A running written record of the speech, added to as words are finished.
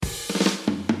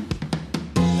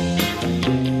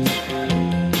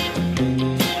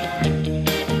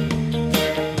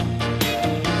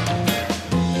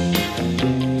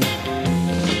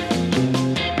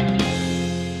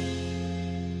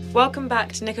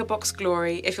back to Knickerbox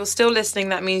Glory. If you're still listening,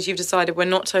 that means you've decided we're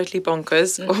not totally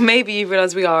bonkers, or maybe you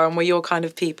realise we are and we're your kind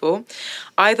of people.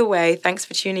 Either way, thanks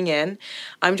for tuning in.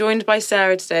 I'm joined by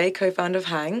Sarah today, co-founder of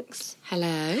Hanks.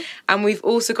 Hello. And we've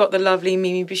also got the lovely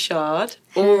Mimi Bouchard,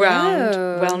 all-round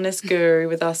wellness guru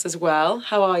with us as well.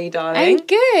 How are you, darling? I'm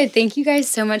good. Thank you guys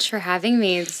so much for having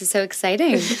me. This is so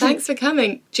exciting. Thanks for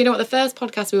coming. Do you know what the first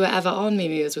podcast we were ever on,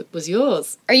 Mimi, was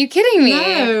yours? Are you kidding me?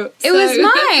 No. It was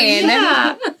mine.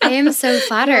 Yeah. I am so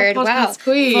flattered. Wow.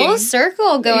 Queen. Full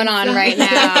circle going on right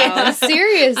now.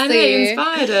 Seriously. I know, you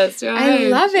inspired us. Right? I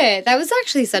love it. That was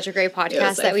actually such a great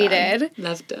podcast that we did.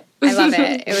 Loved it. I love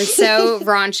it. It was so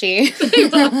raunchy.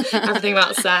 Everything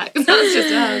about sex. That's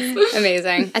just us.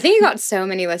 Amazing. I think you got so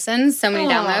many listens, so many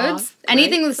downloads.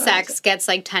 Anything with sex gets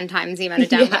like 10 times the amount of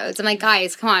downloads. I'm like,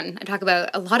 guys, come on. I talk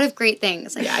about a lot of great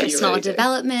things, like personal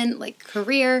development, like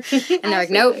career. And they're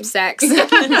like, nope, sex.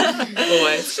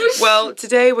 Always. Well,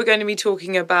 today we're going to be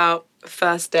talking about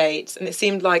first dates, and it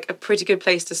seemed like a pretty good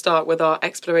place to start with our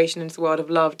exploration into the world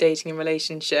of love, dating and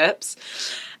relationships.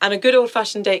 And a good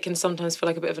old-fashioned date can sometimes feel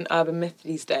like a bit of an urban myth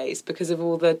these days because of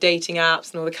all the dating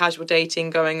apps and all the casual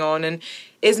dating going on. And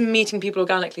is meeting people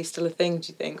organically still a thing, do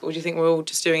you think? Or do you think we're all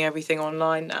just doing everything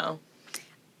online now?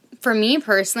 For me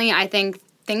personally, I think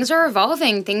things are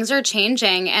evolving, things are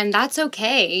changing, and that's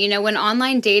okay. You know, when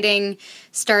online dating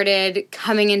started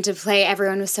coming into play,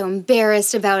 everyone was so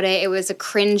embarrassed about it. It was a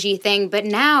cringy thing, but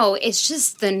now it's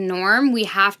just the norm. We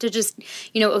have to just,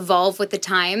 evolve with the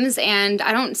times, and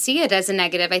I don't see it as a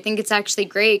negative. I think it's actually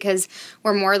great because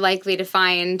we're more likely to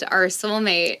find our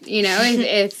soulmate,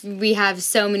 if we have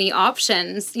so many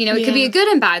options. It could be a good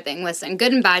and bad thing. Listen,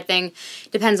 good and bad thing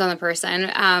depends on the person,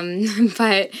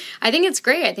 but I think it's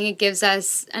great. I think it gives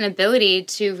us an ability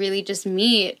to really just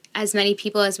meet as many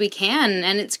people as we can,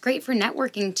 and it's great for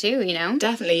networking too,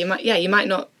 Definitely. You might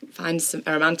not find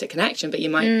a romantic connection, but you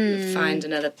might find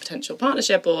another potential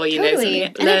partnership, or totally.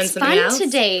 learn something else. And it's fun to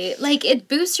date. Like, it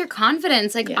boosts your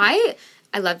confidence. Like, I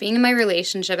love being in my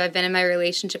relationship. I've been in my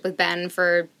relationship with Ben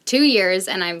for 2 years,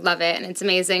 and I love it, and it's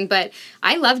amazing. But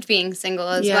I loved being single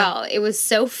as well. It was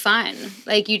so fun.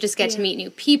 Like, you just get to meet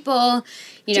new people,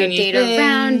 date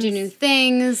around, do new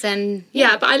things, and...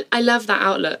 Yeah, but I love that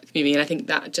outlook, Mimi, and I think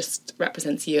that just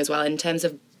represents you as well in terms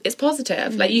of it's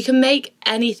positive. Like, you can make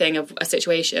anything of a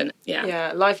situation.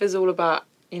 Yeah, life is all about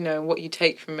what you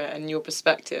take from it and your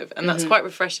perspective. And that's quite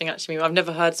refreshing, actually. I've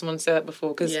never heard someone say that before,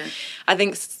 because I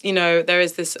think, there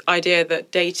is this idea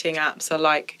that dating apps are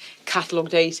like catalogue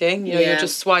dating. You're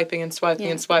just swiping and swiping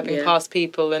and swiping past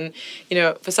people. And,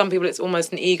 for some people, it's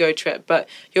almost an ego trip. But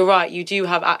you're right, you do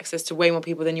have access to way more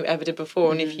people than you ever did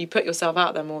before. And if you put yourself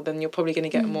out there more, then you're probably going to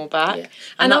get more back. Yeah.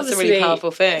 And that's a really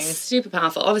powerful thing. Super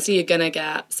powerful. Obviously, you're going to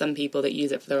get some people that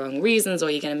use it for the wrong reasons, or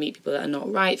you're going to meet people that are not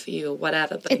right for you, or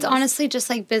whatever. But it's honestly just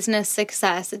like business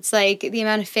success. It's like the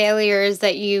amount of failures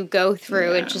that you go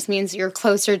through. It just means you're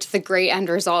closer to the great end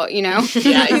result, Yeah,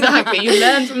 exactly. You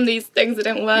learn from these things that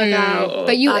don't work out.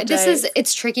 But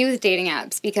it's tricky with dating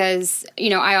apps because,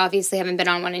 I obviously haven't been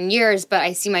on one in years, but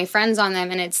I see my friends on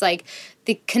them, and it's like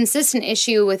the consistent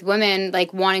issue with women,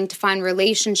 like, wanting to find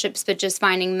relationships, but just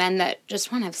finding men that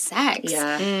just want to have sex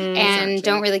and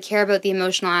don't really care about the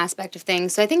emotional aspect of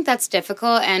things. So I think that's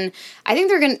difficult, and I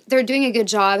think they're doing a good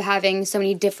job having so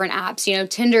many different apps.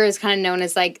 Tinder is kind of known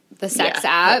as like the sex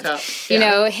app.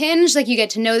 Hinge, like, you get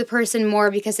to know the person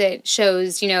more because it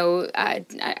shows, I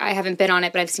haven't been on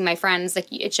it, but I've seen my friends, like,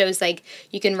 it shows, like,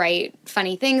 you can write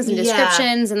funny things and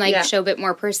descriptions and, like, show a bit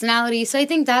more personality. So I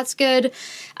think that's good.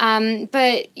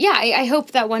 But, I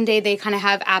hope that one day they kind of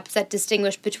have apps that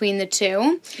distinguish between the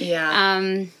two.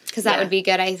 Yeah. Because that would be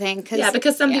good, I think.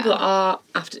 Because some people are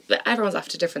everyone's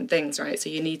after different things, right? So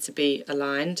you need to be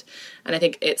aligned. And I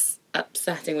think it's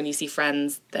upsetting when you see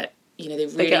friends that, they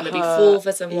really maybe fall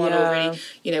for someone or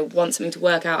really, want something to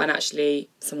work out, and actually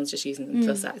someone's just using them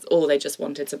for sex, or they just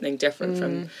wanted something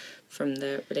different from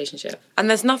the relationship. And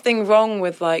there's nothing wrong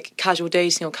with, like, casual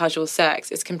dating or casual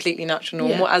sex. It's completely natural and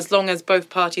normal, as long as both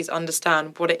parties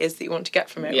understand what it is that you want to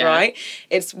get from it, right?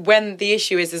 It's when the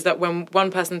issue is that when one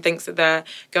person thinks that they're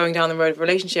going down the road of a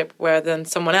relationship, where then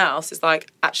someone else is like,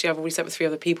 actually, I've already slept with 3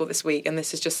 other people this week, and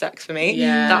this is just sex for me.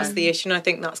 That's the issue, and I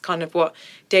think that's kind of what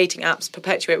dating apps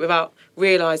perpetuate without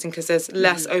realising, because there's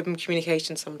less open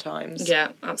communication sometimes.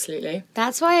 Yeah, absolutely.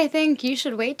 That's why I think you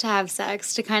should wait to have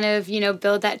sex to kind of,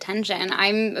 build that tension.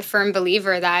 I'm a firm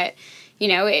believer that,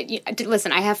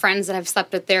 listen, I have friends that have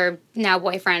slept with their now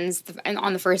boyfriends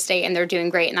on the first date, and they're doing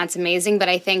great, and that's amazing. But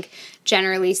I think,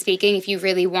 generally speaking, if you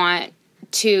really want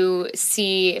to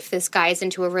see if this guy's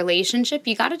into a relationship,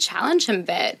 you got to challenge him a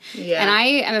bit. Yeah. And I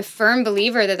am a firm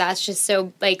believer that that's just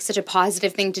so, like, such a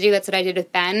positive thing to do. That's what I did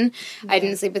with Ben. I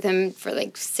didn't sleep with him for,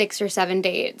 like, 6 or 7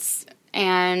 dates.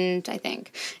 And I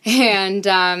think, and,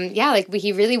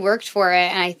 he really worked for it.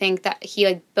 And I think that he,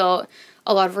 like, built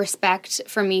a lot of respect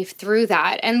for me through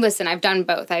that. And listen, I've done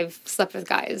both. I've slept with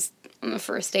guys on the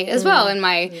first date as well in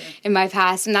my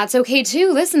past, and that's okay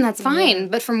too. Listen, that's fine.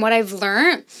 But from what I've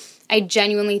learned, I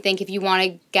genuinely think if you want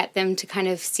to get them to kind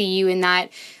of see you in that,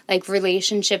 like,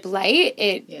 relationship light,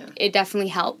 it definitely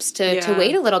helps to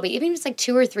wait a little bit, even just like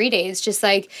 2 or 3 days, just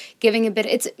like giving a bit.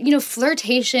 It's,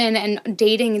 flirtation and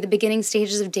dating, the beginning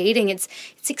stages of dating. It's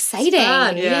exciting. It's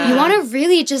fun, you want to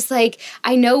really just, like,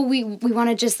 I know we want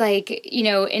to just, like,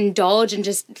 indulge and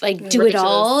just, like, do it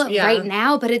all right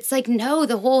now, but it's like, no,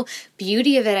 the whole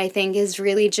beauty of it, I think, is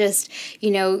really just,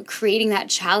 creating that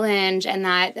challenge, and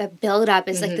that build up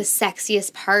is like the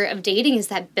sexiest part of dating, is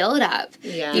that build up.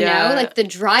 Like the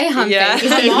dry humping.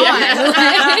 Come on.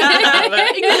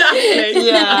 Exactly.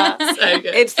 Yeah. So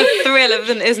good. It's the thrill of,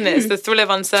 isn't it? It's the thrill of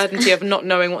uncertainty of not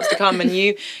knowing what's to come, and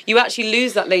you actually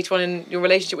lose that later on in your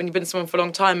relationship when you've been with someone for a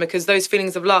long time, because those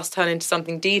feelings of lust turn into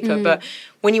something deeper. But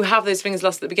when you have those feelings of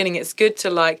lust at the beginning, it's good to,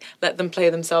 like, let them play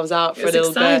themselves out for a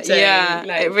little bit. Yeah,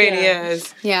 like, it really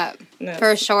is. Yeah. No.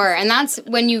 For sure. And that's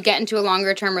when you get into a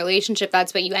longer term relationship,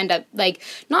 that's what you end up, like,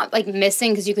 not like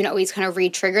missing, because you can always kind of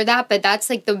re-trigger that, but that's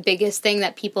like the biggest thing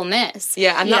that people miss.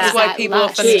 Yeah, and that's why people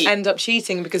often end up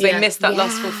cheating, because they miss that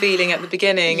lustful feeling at the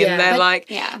beginning, and they're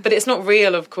but it's not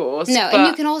real, of course. No, and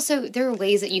you can also, there are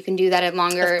ways that you can do that in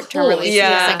longer term relationships.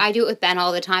 Yeah. Like, I do it with Ben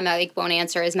all the time. I, like, won't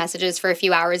answer his messages for a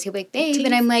few hours. He'll be like, babe,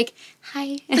 and I'm like,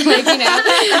 hi.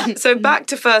 Like, So back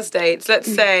to first dates.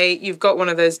 Let's say you've got one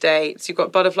of those dates, you've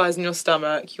got butterflies in your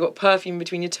stomach, you've got perfume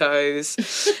between your toes.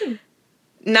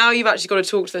 Now you've actually got to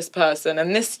talk to this person,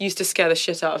 and this used to scare the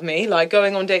shit out of me, like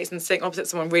going on dates and sitting opposite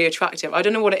someone really attractive. I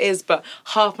don't know what it is, but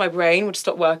half my brain would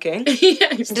stop working. Did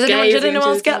anyone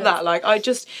else get that? Like, I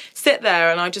just sit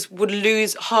there and I just would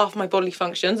lose half my bodily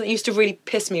functions. It used to really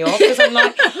piss me off, because I'm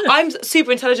like, I'm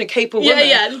super intelligent, capable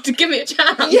woman. To give me a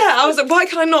chance. Yeah, I was like, why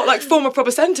can I not, like, form a proper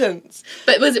sentence?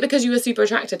 But was it because you were super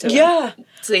attracted to them? Yeah.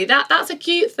 See, that's a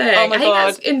cute thing. Oh my God.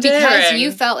 That's endearing. Because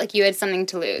you felt like you had something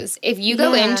to lose. If you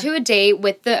go into a date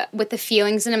with the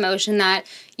feelings and emotion that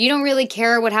you don't really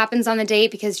care what happens on the date,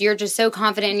 because you're just so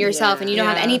confident in yourself and you don't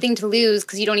have anything to lose,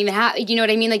 because you don't even have, you know what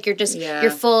I mean? Like, you're just,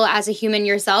 you're full as a human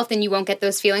yourself, then you won't get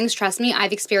those feelings. Trust me,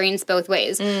 I've experienced both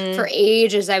ways. For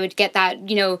ages, I would get that,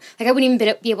 like, I wouldn't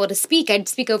even be able to speak. I'd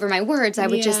speak over my words. I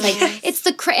would just, like, it's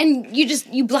the, and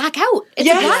you black out. It's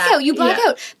a blackout. You black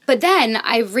out. But then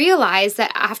I realized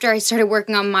that after I started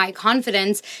working on my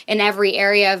confidence in every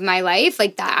area of my life,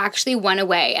 like, that actually went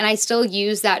away. And I still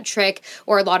use that trick,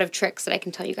 or a lot of tricks that I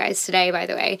can tell you guys today, by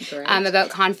the way, about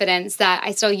confidence, that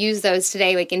I still use those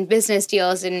today, like in business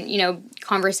deals and,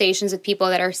 conversations with people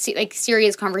that are like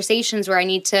serious conversations where I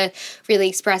need to really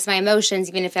express my emotions,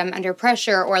 even if I'm under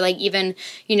pressure, or like even,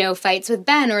 fights with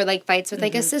Ben, or like fights with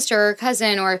like a sister or a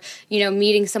cousin, or,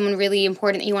 meeting someone really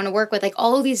important that you want to work with, like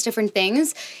all of these different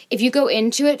things. If you go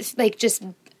into it, like, just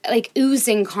like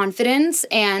oozing confidence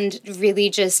and really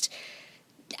just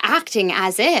acting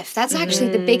as if, that's actually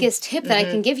the biggest tip that I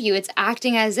can give you. It's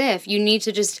acting as if. You need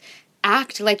to just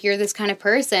act like you're this kind of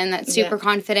person that's super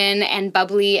confident and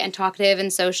bubbly and talkative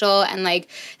and social, and like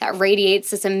that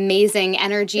radiates this amazing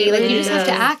energy. Like, you just have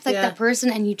to act like that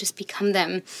person, and you just become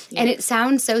them. And it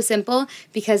sounds so simple,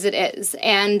 because it is.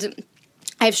 And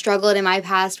I've struggled in my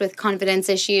past with confidence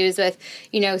issues, with,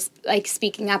 like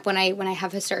speaking up when I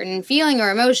have a certain feeling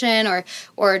or emotion,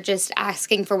 or just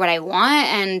asking for what I want.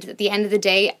 And at the end of the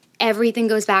day, everything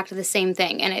goes back to the same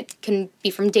thing. And it can be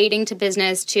from dating to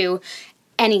business to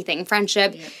anything,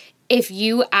 friendship. Yeah. If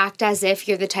you act as if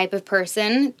you're the type of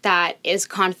person that is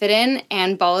confident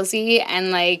and ballsy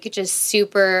and like just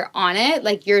super on it,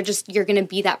 like you're going to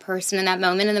be that person in that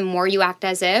moment. And the more you act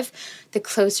as if, the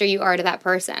closer you are to that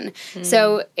person.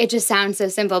 So it just sounds so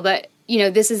simple, but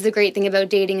this is the great thing about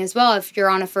dating as well. If you're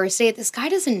on a first date, this guy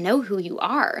doesn't know who you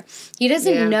are. He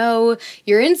doesn't know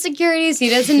your insecurities. He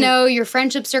doesn't know your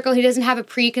friendship circle. He doesn't have a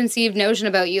preconceived notion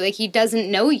about you. Like, he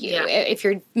doesn't know you if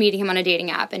you're meeting him on a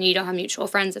dating app and you don't have mutual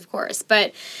friends, of course.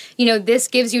 But, this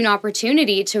gives you an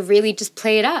opportunity to really just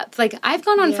play it up. Like, I've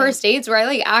gone on first dates where I,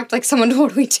 like, act like someone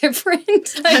totally different.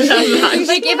 Like,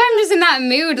 if I'm just in that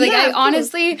mood, like, I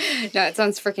honestly, no, it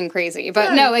sounds freaking crazy.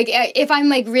 But no, like, if I'm,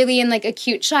 like, really in, like, a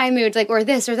cute, shy mood, like, or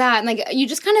this or that, and like, you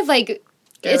just kind of like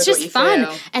it's just fun.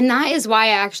 And that is why I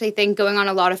actually think going on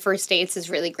a lot of first dates is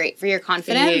really great for your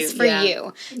confidence, for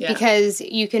you. Because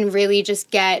you can really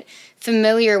just get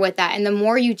familiar with that. And the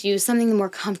more you do something, the more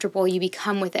comfortable you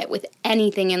become with it, with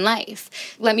anything in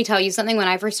life. Let me tell you something. When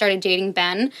I first started dating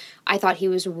Ben, I thought he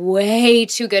was way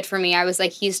too good for me. I was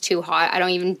like, he's too hot. I don't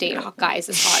even date guys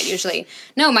this hot usually.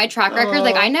 No, my track record,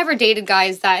 like I never dated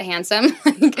guys that handsome.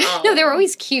 No, they were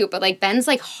always cute, but like Ben's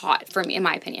like hot for me, in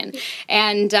my opinion.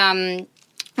 And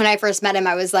when I first met him,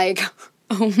 I was like,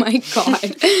 oh my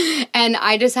God. And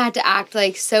I just had to act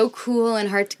like so cool and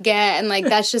hard to get. And like,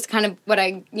 that's just kind of what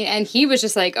and he was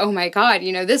just like, oh my God,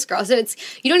 this girl. So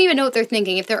you don't even know what they're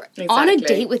thinking. If they're on a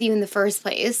date with you in the first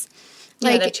place,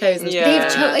 like, they've chosen.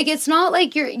 Like, it's not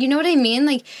like you know what I mean?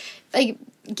 Like,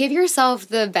 give yourself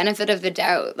the benefit of the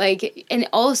doubt. Like, and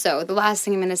also the last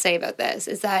thing I'm going to say about this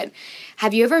is that,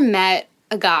 have you ever met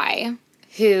a guy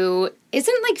who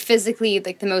isn't like physically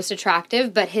like the most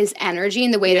attractive, but his energy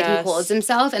and the way that he holds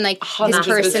himself and like 100%. His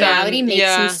personality makes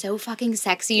him so fucking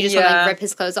sexy. You just want to like rip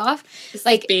his clothes off. It's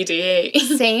like BDE.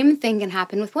 Same thing can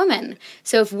happen with women.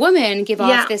 So if women give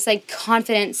off this like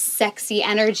confident, sexy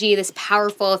energy, this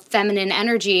powerful feminine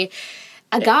energy,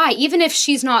 a guy, even if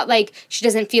she's not like, she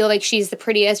doesn't feel like she's the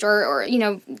prettiest or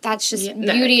that's just,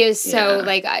 beauty is so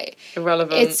like,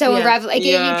 irrelevant. It's so irrelevant.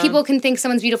 Like people can think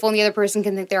someone's beautiful and the other person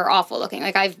can think they're awful looking.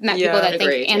 Like I've met people that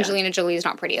think Angelina Jolie is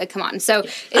not pretty. Like, come on. So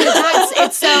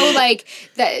it's so like,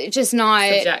 that just not.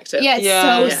 Subjective. Yeah,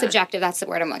 it's so subjective. That's the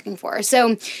word I'm looking for.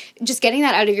 So just getting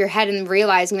that out of your head and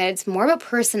realizing that it's more about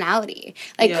personality.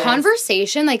 Like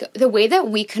conversation, like the way that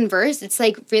we converse, it's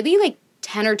like really like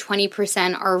 10 or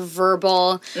 20% are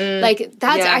verbal. Like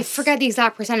that's I forget the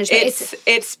exact percentage, but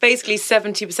it's basically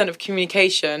 70% of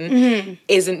communication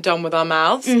isn't done with our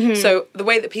mouths. So the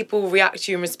way that people react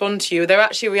to you and respond to you, they're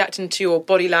actually reacting to your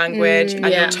body language and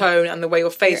your tone and the way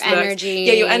your face looks. Energy.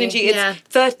 Your energy.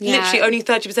 It's literally only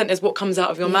 30% is what comes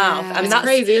out of your mouth, and that's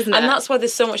crazy, isn't it? And that's why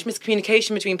there's so much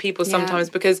miscommunication between people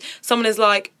sometimes, because someone is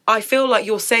like, I feel like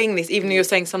you're saying this even though you're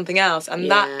saying something else,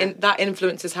 and that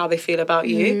influences how they feel about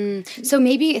you. So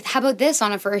maybe, how about this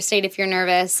on a first date if you're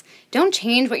nervous? Don't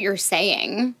change what you're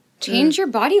saying. Change your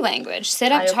body language.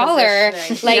 Sit up taller.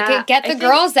 Like, get the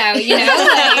girls out,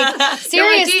 Like,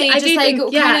 seriously, I do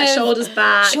think, kind of shoulders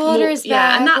back.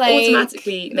 Yeah, and that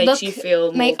automatically makes you feel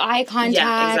more... Make eye contact.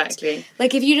 Yeah, exactly.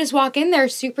 Like, if you just walk in there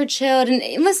super chilled, and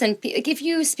listen, like, if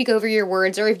you speak over your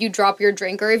words, or if you drop your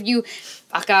drink, or if you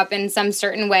fuck up in some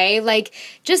certain way, like,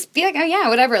 just be like, oh yeah,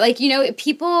 whatever. Like,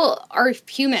 people are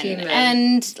human.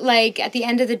 And, like, at the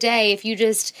end of the day, if you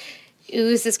just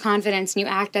ooze this confidence and you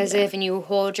act as if, and you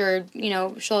hold your,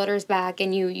 shoulders back,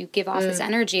 and you give off this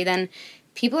energy, then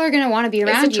people are going to want to be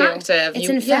around you. It's attractive. It's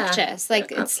infectious.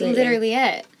 Like, it's literally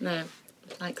it. No,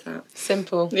 like that.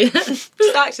 Simple.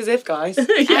 Just act as if, guys. Act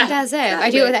as if. Exactly.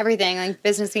 I do it with everything, like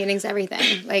business meetings,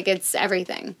 everything. Like, it's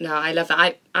everything. No, I love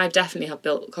that. I definitely have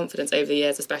built confidence over the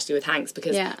years, especially with Hanks,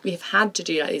 because we've had to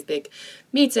do like these big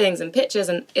meetings and pitches,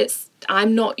 and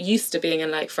I'm not used to being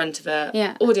in like front of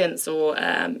a audience, or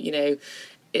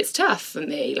it's tough for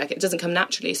me. Like, it doesn't come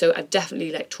naturally. So I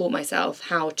definitely like taught myself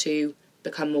how to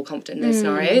become more confident in those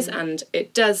scenarios, and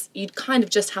it does, you kind of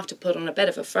just have to put on a bit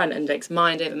of a front, and like,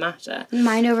 mind over matter.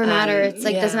 Mind over matter. It's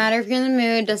like, doesn't matter if you're in the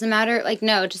mood, doesn't matter, like,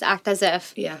 no, just act as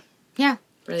if. Yeah.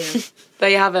 Brilliant. There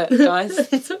you have it, guys.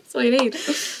 That's all you need.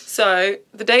 So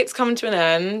the date's coming to an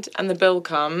end and the bill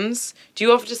comes. Do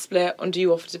you offer to split, or do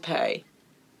you offer to pay?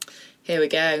 Here we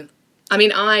go. I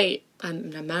mean,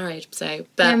 I'm married, so...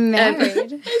 But, you're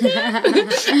married?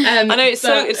 I know, it's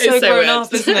so grown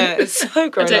up, isn't it? It's so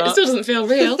grown up. It still doesn't feel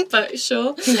real, but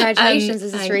sure. Congratulations.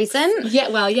 Is this recent? Yeah,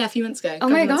 a few months ago. Oh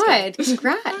my God.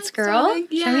 Congrats, girl.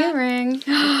 Yeah. Show me a ring.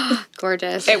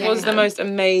 Gorgeous. It was the most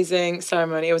amazing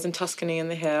ceremony. It was in Tuscany in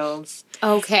the hills.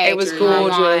 Okay. It was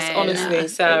gorgeous, honestly.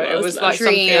 So it was like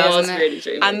something else. It was really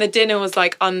dreamy. And the dinner was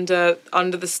like under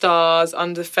the stars,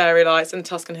 under the fairy lights in the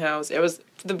Tuscan hills. Who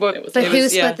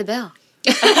split the bill?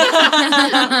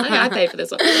 I paid for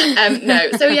this one. No.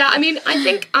 So yeah, I mean, I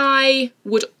think I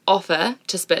would offer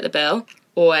to split the bill,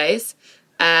 always.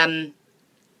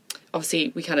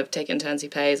 Obviously, we kind of take it in turns who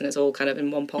pays, and it's all kind of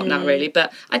in one pot now, really.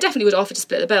 But I definitely would offer to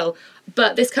split the bill.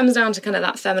 But this comes down to kind of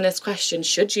that feminist question: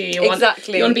 should you? You want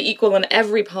to be equal on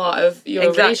every part of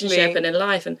your relationship and in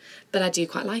life. But I do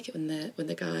quite like it when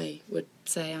the guy would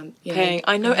say, "I'm paying."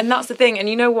 I know, and that's the thing. And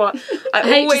you know what? I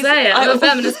hate to say it. I'm a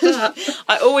feminist.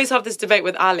 I always have this debate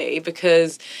with Ali,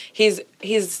 because he's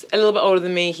a little bit older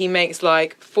than me. He makes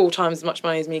like 4 times as much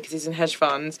money as me because he's in hedge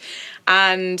funds.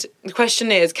 And the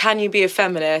question is, can you be a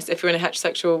feminist if you're in a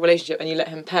heterosexual relationship and you let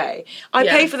him pay? I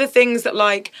pay for the things that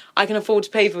like I can afford to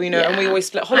pay for, and we always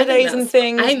split holidays and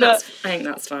things. I think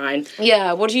that's fine.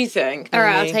 Yeah, what do you think? All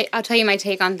right, I'll tell you my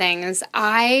take on things.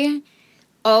 I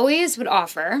always would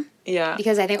offer. Yeah.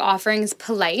 Because I think offering is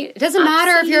polite. It doesn't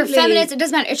matter if you're a feminist. It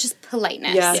doesn't matter. It's just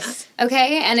politeness. Yes.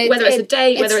 Okay? And whether it's a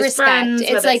date, whether it's friends.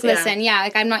 It's like, listen,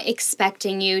 like I'm not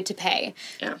expecting you to pay.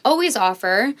 Yeah. Always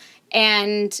offer.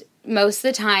 And most of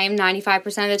the time, 95%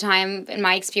 of the time, in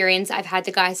my experience, I've had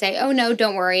the guy say, oh, no,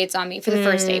 don't worry, it's on me for the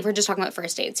first date. We're just talking about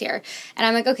first dates here. And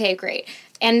I'm like, okay, great.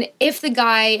 And if the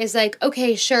guy is like,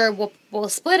 okay, sure, we'll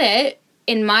split it,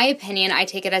 in my opinion, I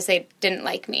take it as they didn't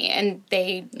like me and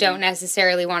they don't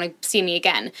necessarily want to see me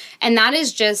again. And that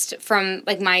is just from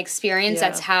like my experience.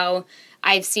 That's how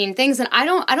I've seen things, and I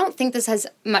don't think this has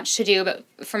much to do, but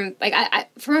from like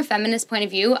from a feminist point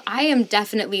of view, I am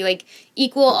definitely like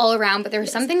equal all around, but there are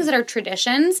some things that are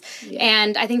traditions,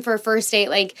 and I think for a first date,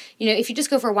 like, you know, if you just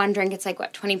go for one drink, it's like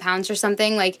what, 20 pounds or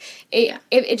something, like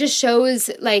it just shows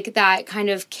like that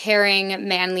kind of caring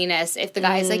manliness. If the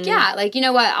guy's like, yeah, like, you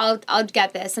know what, I'll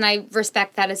get this, and I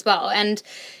respect that as well, and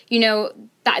you know.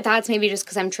 That's maybe just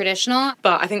because I'm traditional.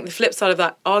 But I think the flip side of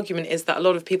that argument is that a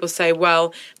lot of people say,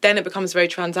 well, then it becomes very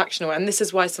transactional. And this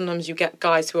is why sometimes you get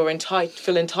guys who are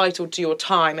feel entitled to your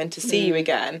time and to see you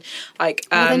again. Like,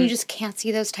 well, then you just can't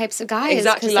see those types of guys.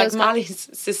 Exactly, like Mali's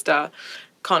sister,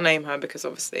 can't name her because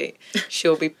obviously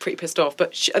she'll be pretty pissed off.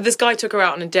 But this guy took her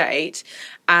out on a date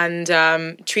and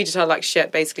treated her like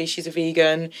shit, basically. She's a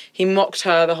vegan. He mocked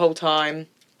her the whole time.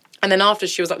 And then after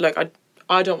she was like, look,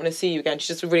 I don't want to see you again.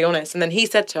 She's just really honest. And then he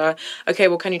said to her, okay,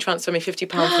 well, can you transfer me £50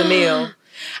 for the meal?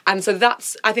 And so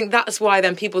I think that's why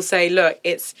then people say, look,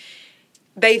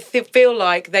 they feel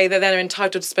like they're then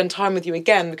entitled to spend time with you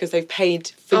again because they've paid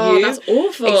for you. Oh, that's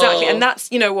awful. Exactly. And that's,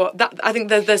 you know what, I think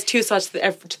there's two sides to the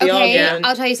argument.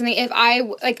 I'll tell you something. If I,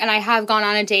 like, and I have gone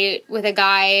on a date with a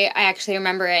guy, I actually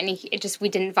remember it, and we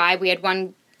didn't vibe. We had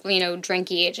one, you know,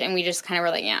 drink each, and we just kind of were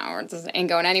like, yeah, this ain't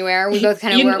going anywhere. We both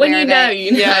kind of were aware of it.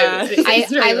 You know. Yeah.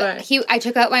 I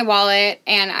took out my wallet,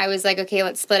 and I was like, okay,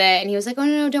 let's split it. And he was like, oh,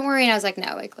 no, don't worry. And I was like,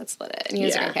 no, like, let's split it. And he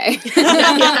was like, okay. So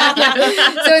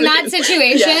in that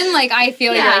situation, like, I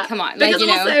feel like, come on. Like, you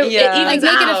know, like,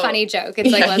 make it a funny joke.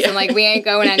 It's like, listen, like, we ain't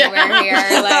going anywhere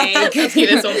here. Like, let's keep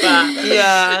this on back.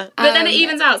 Yeah. But then it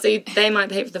evens out, so they might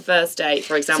pay for the first date,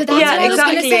 for example. So that's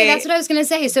what I was going to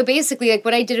say. So basically, like,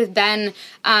 what I did with Ben,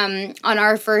 on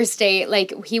our first date,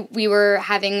 like we were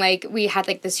having like, we had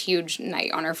like this huge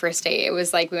night on our first date. It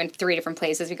was like we went to 3 different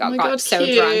places. We got so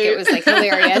cute. drunk. It was like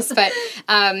hilarious. But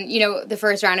you know, the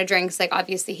first round of drinks, like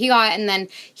obviously he got, and then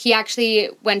he actually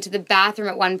went to the bathroom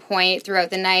at one point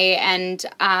throughout the night. And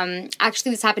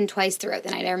actually this happened twice throughout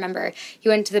the night. I remember he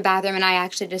went to the bathroom, and I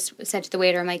actually just said to the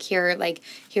waiter, I'm like, here's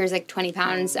like 20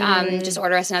 pounds. Just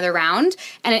order us another round.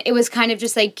 And it was kind of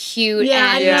just like cute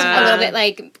and a little bit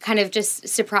like kind of just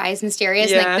surprised,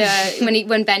 mysterious. Like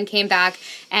when Ben came back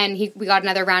and we got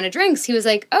another round of drinks, he was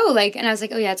like, oh, like, and I was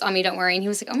like, oh yeah, it's on me, don't worry. And he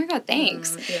was like, oh my god,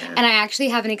 thanks. And I actually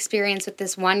have an experience with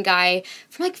this one guy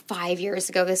from like 5 years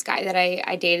ago. This guy that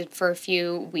I dated for a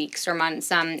few weeks or months.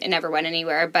 It never went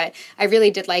anywhere, but I really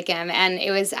did like him, and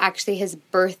it was actually his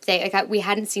birthday. Like we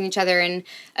hadn't seen each other in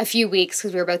a few weeks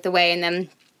because we were both away, and then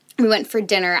we went for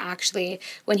dinner, actually,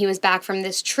 when he was back from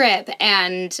this trip,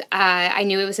 and I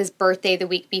knew it was his birthday the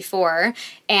week before,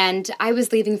 and I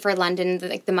was leaving for London,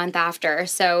 like, the month after,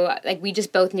 so, like, we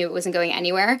just both knew it wasn't going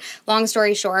anywhere. Long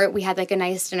story short, we had, like, a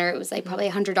nice dinner. It was, like, probably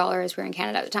 $100. We were in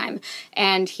Canada at the time,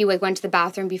 and he, like, went to the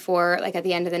bathroom before, like, at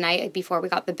the end of the night, like, before we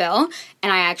got the bill,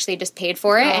 and I actually just paid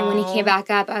for it, and when he came back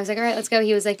up, I was like, all right, let's go.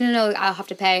 He was like, no, I'll have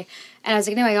to pay. And I was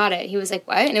like, no, I got it. He was like,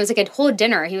 what? And it was like a whole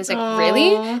dinner. He was like,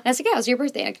 really? And I was like, yeah, it was your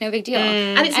birthday. Like, no big deal.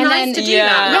 And it's nice to do that.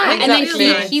 Yeah, right? And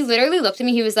then he literally looked at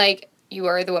me. He was like, you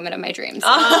are the woman of my dreams. And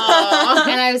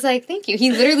I was like, thank you.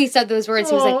 He literally said those words.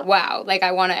 He was like, wow, like,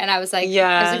 I want to. And I was like,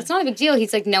 it's not a big deal.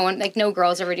 He's like, no one, like, no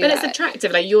girls ever do that. But it's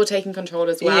attractive. Like, you're taking control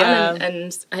as well. Yeah.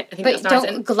 And I think but that's nice.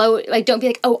 don't gloat. Like, don't be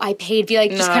like, oh, I paid. Be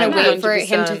like, just kind of wait 100%. For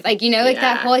him to, like, you know, like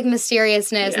that whole, like,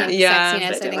 mysteriousness and sexiness.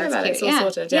 I think that's cute. It's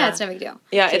all sorted. Yeah, it's no big deal.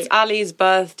 Yeah, it's Ali's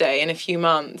birthday in a few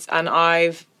months, and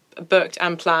I've booked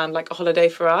and planned, like, a holiday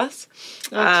for us.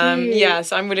 So I'm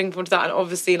really looking forward to that. And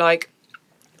obviously, like,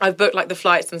 I've booked, like, the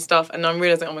flights and stuff, and I'm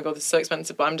realising, oh my god, this is so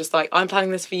expensive, but I'm just like, I'm planning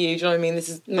this for you, do you know what I mean? This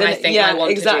is... I think I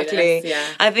want to do this. Yeah.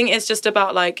 I think it's just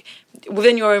about, like,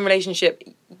 within your own relationship,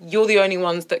 you're the only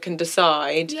ones that can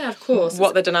decide of course.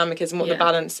 What the dynamic is and what the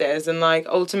balance is, and, like,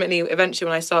 ultimately, eventually,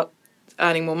 when I start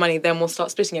earning more money, then we'll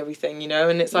start splitting everything, you know?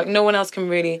 And it's like no one else can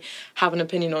really have an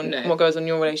opinion on what goes on in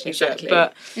your relationship. Exactly.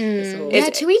 But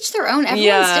to each their own.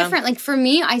 Everyone's different. Like for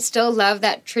me, I still love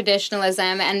that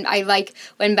traditionalism, and I like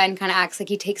when Ben kind of acts like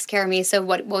he takes care of me. So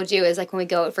what we'll do is like when we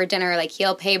go out for dinner, like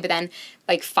he'll pay, but then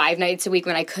like 5 nights a week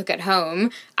when I cook at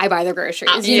home, I buy the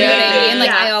groceries. You know what I mean? Like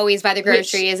I always buy the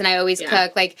groceries and I always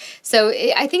cook. Like so,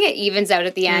 I think it evens out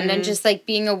at the end, and just like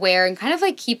being aware and kind of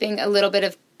like keeping a little bit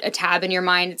of a tab in your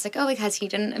mind. It's like, oh, like has he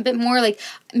done a bit more? Like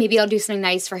maybe I'll do something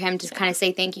nice for him to kind of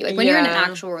say thank you. Like when you're in an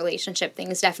actual relationship,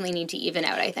 things definitely need to even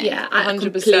out, I think. Yeah, I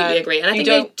 100% completely agree. And I think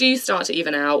they do start to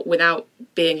even out without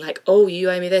being like, oh,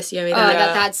 you owe me this, you owe me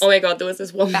that. That's oh my God, there was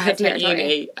this one person at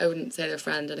uni, I wouldn't say they're a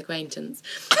friend, an acquaintance.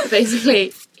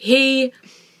 Basically, I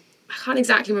can't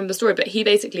exactly remember the story, but he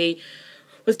basically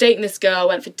was dating this girl,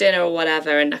 went for dinner or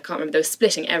whatever, and I can't remember, they were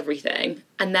splitting everything.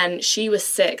 And then she was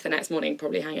sick the next morning,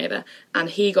 probably hangover, and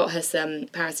he got her some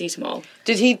paracetamol.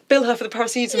 Did he bill her for the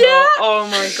paracetamol? Yeah. Oh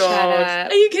my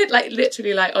God. Are you kidding? Like,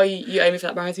 literally, like, oh, you owe me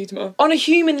for that paracetamol? On a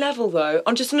human level, though,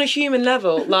 on a human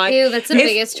level, like... Ew, that's the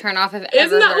biggest turn-off I've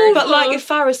ever heard. Awful? But, like, if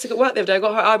Farrah took at work the other day, I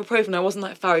got her ibuprofen, I wasn't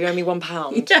like, Farrah, you owe me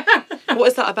 £1. Yeah. What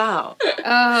is that about?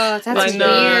 Oh, that's weird.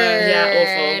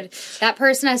 Yeah, awful. That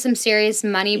person has some serious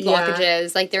money blockages. Yeah.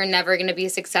 Like, they're never going to be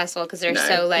successful because they're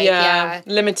so, like,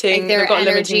 limiting. Like, their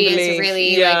energy is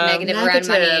really, like, negative around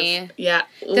money. Yeah.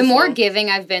 Awful. The more giving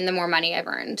I've been, the more money I've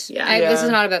earned. Yeah. This is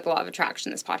not about the law of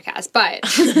attraction, this podcast, but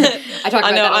I talk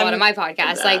about that a lot on my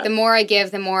podcast. Like, the more I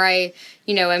give, the more I...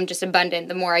 I'm just abundant,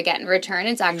 the more I get in return.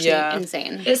 It's actually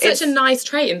insane. It's such a nice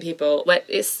trait in people. Like,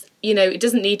 it's, it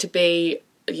doesn't need to be,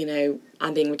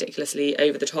 I'm being ridiculously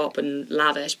over the top and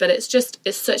lavish, but it's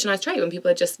such a nice trait when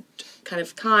people are just kind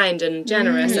of kind and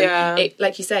generous. And it,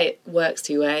 like you say, it works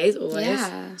 2 ways, always.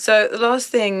 Yeah. So the last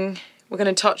thing we're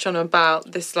going to touch on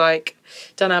about this, like,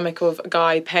 dynamic of a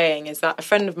guy paying is that a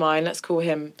friend of mine, let's call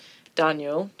him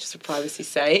Daniel, just for privacy's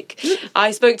sake.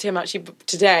 I spoke to him actually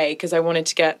today because I wanted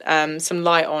to get some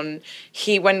light on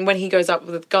when he goes out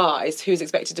with guys, who's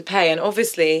expected to pay, and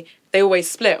obviously they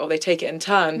always split or they take it in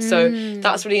turns. So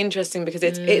that's really interesting because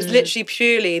it's literally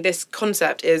purely, this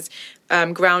concept is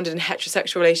grounded in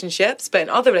heterosexual relationships, but in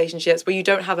other relationships where you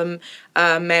don't have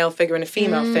a male figure and a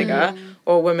female figure,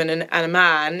 or a woman and a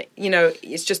man,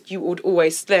 it's just you would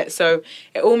always split. So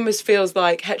it almost feels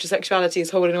like heterosexuality is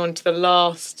holding on to the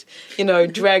last,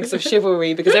 dregs of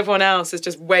chivalry because everyone else is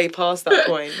just way past that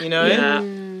point, Yeah.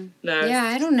 No. Yeah,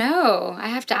 I don't know. I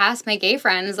have to ask my gay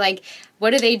friends, like,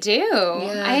 what do they do?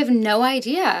 Yeah. I have no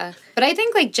idea. But I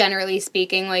think, like, generally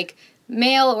speaking, like,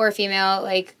 male or female,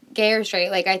 like, gay or straight,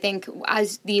 like, I think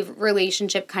as the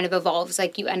relationship kind of evolves,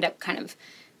 like, you end up kind of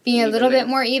being a little bit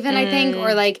more even, I think,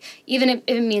 or, like, even if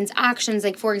it means actions,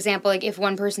 like, for example, like, if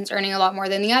one person's earning a lot more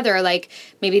than the other, like,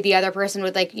 maybe the other person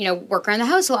would, like, work around the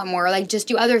house a lot more, or, like, just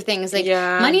do other things, like,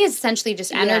 money is essentially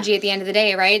just energy at the end of the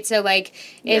day, right? So, like,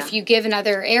 if you give in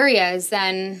other areas,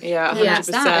 then 100%.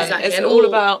 Exactly. It's all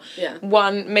about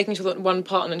making sure that one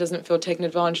partner doesn't feel taken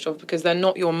advantage of, because they're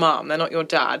not your mum, they're not your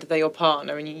dad, they're your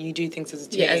partner, and you do things as a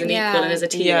team. Yeah, as an equal and as a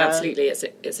team, absolutely.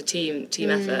 It's a team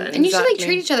effort. And you should, like,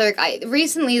 treat each other. Like,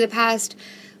 recently, the past,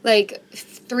 like,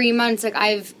 3 months, like,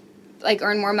 I've, like,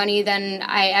 earned more money than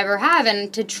I ever have,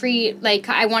 and to treat, like,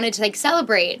 I wanted to, like,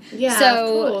 celebrate. Yeah,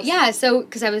 so, of course. Yeah, so,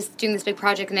 because I was doing this big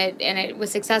project, and it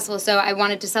was successful, so I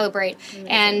wanted to celebrate.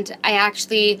 And I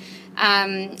actually,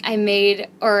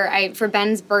 for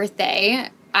Ben's birthday,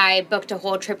 I booked a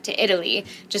whole trip to Italy,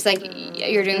 just like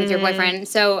you're doing with your boyfriend.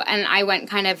 So, and I went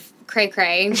kind of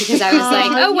cray-cray because I was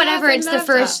like, whatever, it's the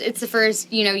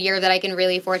first, year that I can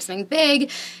really afford something big,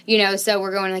 so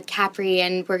we're going to, like, Capri,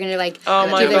 and we're going to, like,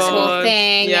 do this whole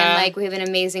thing, and, like, we have an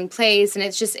amazing place, and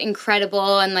it's just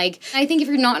incredible. And, like, I think if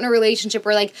you're not in a relationship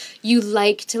where, like, you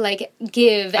like to, like,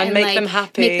 give and make like them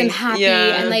happy,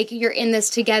 and, like, you're in this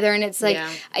together, and it's like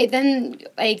then,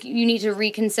 like, you need to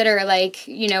reconsider, like, how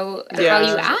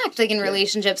you act, like, in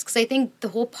relationships, because I think the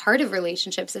whole part of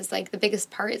relationships is, like, the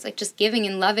biggest part is, like, just giving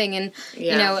and loving and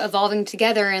evolving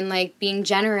together and, like, being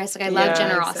generous. Like, I love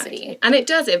generosity. Exactly. And it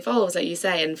evolves, like you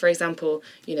say. And for example,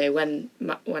 when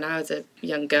I was a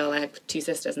young girl, I had 2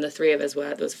 sisters, and the 3 of us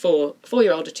there was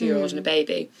 4-year-old, a 2-year-old, and a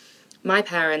baby. My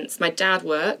dad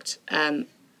worked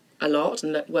a lot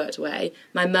and worked away.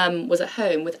 My mum was at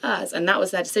home with us, and that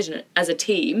was their decision as a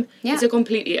team. Yeah. So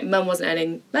completely, mum wasn't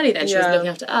earning money then, she was looking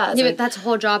after us. Yeah, but that's a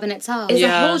whole job in itself. It's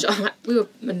a whole job. We were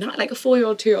like a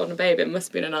 4-year-old, 2-year-old, and a baby. It must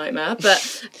have been a nightmare.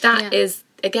 But that is,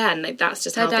 again, like, that's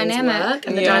just how things work,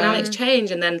 and the dynamics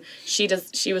change. And then she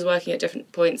was working at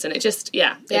different points, and it just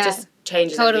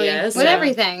changes over the years. With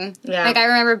everything. Yeah. Like, I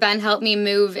remember Ben helped me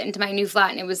move into my new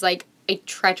flat, and it was like a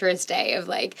treacherous day of,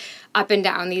 like, up and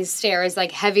down these stairs,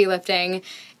 like, heavy lifting.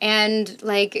 And,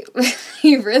 like,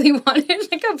 he really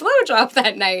wanted, like, a blowjob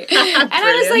that night. And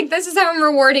I was like, this is how I'm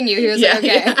rewarding you. He was like,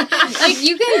 okay. Like,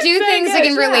 you can do things, like,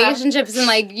 in relationships in,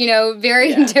 like, you know,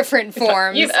 very different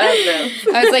forms. You've earned them.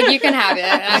 I was like, you can have it.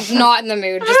 And I'm not in the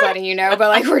mood, just letting you know, but,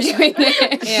 like, we're doing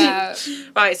it. Yeah.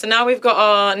 Right, so now we've got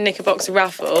our Knickerbox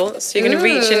raffle. So you're going to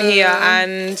reach in here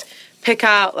and pick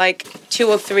out, like, 2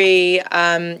 or 3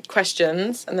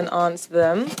 questions and then answer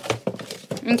them.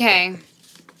 Okay.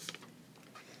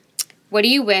 What do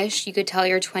you wish you could tell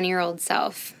your 20-year-old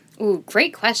self? Ooh,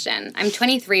 great question. I'm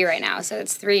 23 right now, so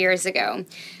it's 3 years ago.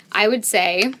 I would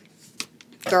say,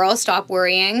 girl, stop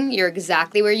worrying. You're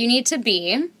exactly where you need to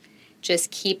be. Just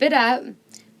keep it up.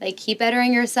 Like, keep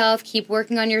bettering yourself. Keep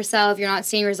working on yourself. You're not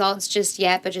seeing results just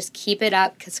yet, but just keep it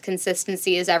up because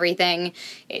consistency is everything.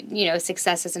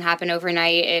 Success doesn't happen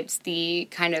overnight. It's the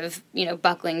kind of,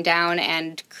 buckling down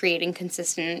and creating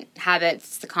consistent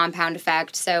habits, the compound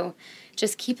effect. So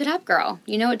just keep it up, girl.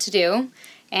 You know what to do.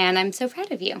 And I'm so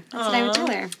proud of you. That's what I would tell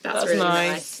her. That's really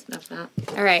nice. Love that.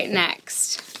 All right,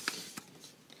 next.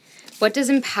 What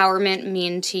does empowerment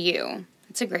mean to you?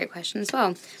 That's a great question as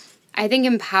well. I think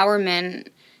empowerment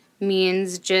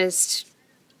means just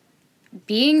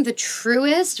being the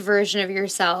truest version of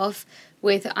yourself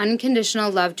with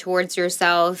unconditional love towards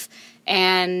yourself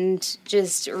and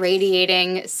just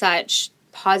radiating such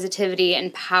positivity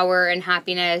and power and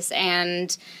happiness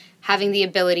and having the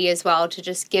ability as well to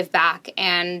just give back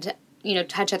and,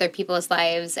 touch other people's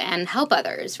lives and help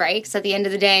others, right? Because at the end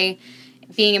of the day,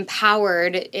 being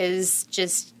empowered is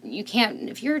just,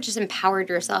 if you're just empowered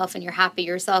yourself and you're happy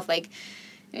yourself, like,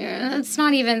 that's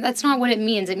not what it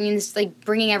means. It means, like,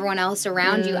 bringing everyone else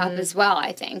around you up as well,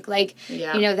 I think. Like,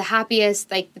 the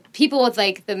happiest, like, the people with,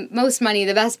 like, the most money,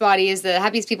 the best bodies, the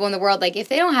happiest people in the world, like, if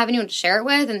they don't have anyone to share it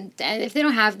with and if they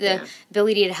don't have the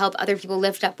ability to help other people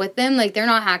lift up with them, like, they're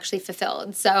not actually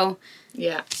fulfilled. So,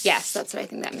 yes, that's what I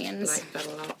think that means. I like that a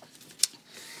lot.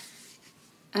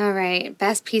 All right,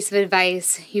 best piece of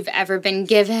advice you've ever been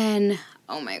given.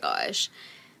 Oh, my gosh.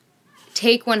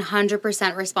 Take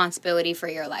 100% responsibility for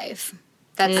your life.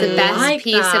 That's the best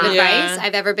piece of advice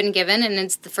I've ever been given, and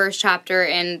it's the first chapter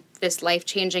in this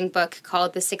life-changing book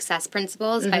called The Success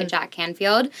Principles by Jack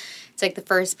Canfield. It's like the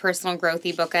first personal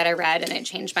growthy book that I read, and it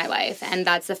changed my life. And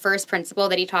that's the first principle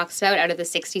that he talks about out of the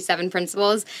 67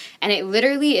 principles. And it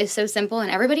literally is so simple, and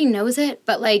everybody knows it,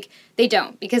 but, like, they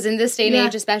don't. Because in this day and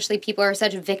age, especially, people are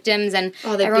such victims, and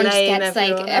everyone just gets,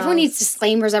 like, everyone needs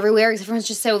disclaimers everywhere because everyone's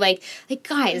just so, like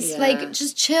guys, like,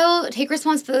 just chill, take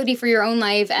responsibility for your own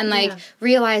life, and, like,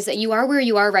 realize that you are where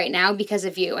you are right now because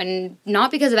of you, and not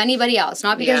because of anybody else,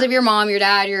 not because of your mom, your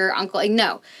dad, your uncle. Like,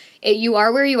 no. You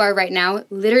are where you are right now,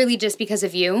 literally just because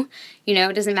of you.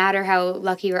 It doesn't matter how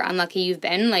lucky or unlucky you've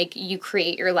been. Like, you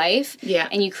create your life,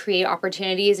 and you create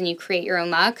opportunities, and you create your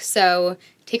own luck. So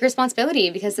take responsibility,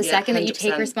 because the second that you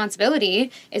take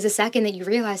responsibility is the second that you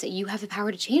realize that you have the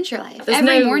power to change your life.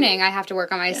 Every morning I have to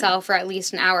work on myself for at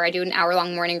least an hour. I do an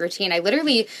hour-long morning routine. I'm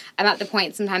at the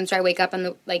point sometimes where I wake up in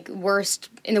the worst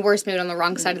mood on the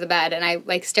wrong side of the bed, and I,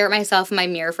 like, stare at myself in my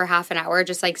mirror for half an hour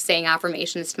just, like, saying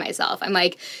affirmations to myself. I'm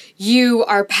like, you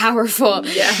are powerful.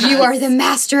 Yes. You are the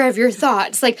master of your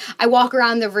thoughts. Like, I walk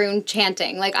around the room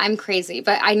chanting. Like, I'm crazy,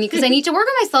 but I need to work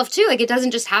on myself too. Like, it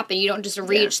doesn't just happen. You don't just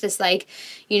reach this, like,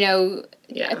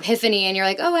 epiphany and you're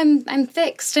like, oh, I'm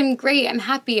fixed, I'm great, I'm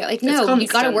happy. Like, no, you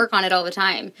got to work on it all the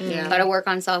time. You got to work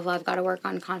on self-love, got to work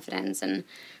on confidence and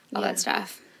all that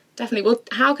stuff. Definitely. Well,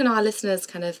 how can our listeners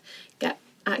kind of get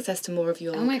access to more of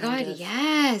your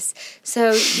yes.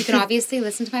 So you can obviously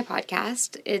listen to my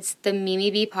podcast. It's the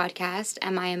Mimi B podcast,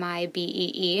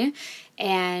 MIMIBEE,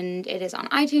 and it is on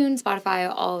iTunes,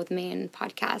 Spotify, all of the main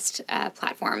podcast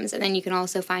platforms. And then you can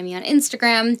also find me on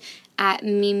Instagram at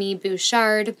Mimi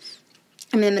Bouchard.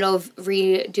 I'm in the middle of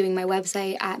redoing my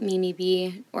website at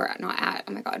MimiB, or not at,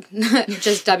 oh my god,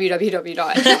 just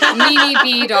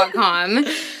www.mimib.com,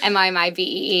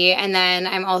 MIMIBEE. And then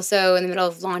I'm also in the middle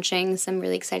of launching some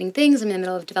really exciting things. I'm in the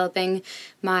middle of developing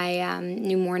my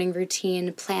new morning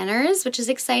routine planners, which is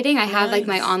exciting. I have like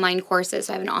my online courses.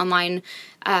 So I have an online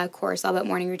course all about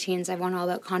morning routines. I have one all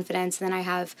about confidence. And then I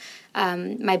have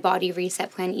my body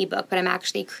reset plan ebook, but I'm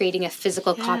actually creating a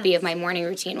physical copy of my morning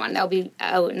routine one. That'll be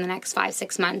out in the next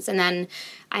 5-6 months. And then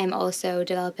I'm also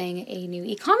developing a new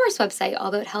e-commerce website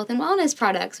all about health and wellness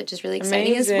products, which is really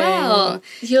exciting as well.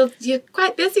 You're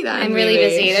quite busy then. I'm really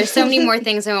busy. There's so many more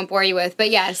things I won't bore you with. But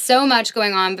yeah, so much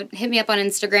going on. But hit me up on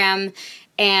Instagram.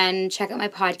 and check out my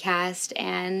podcast,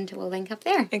 and we'll link up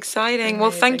there. Exciting. Amazing.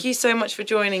 Well, thank you so much for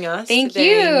joining us. Thank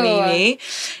today, you, Mimi.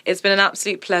 It's been an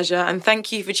absolute pleasure, and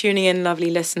thank you for tuning in,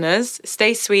 lovely listeners.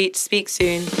 Stay sweet. Speak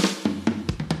soon.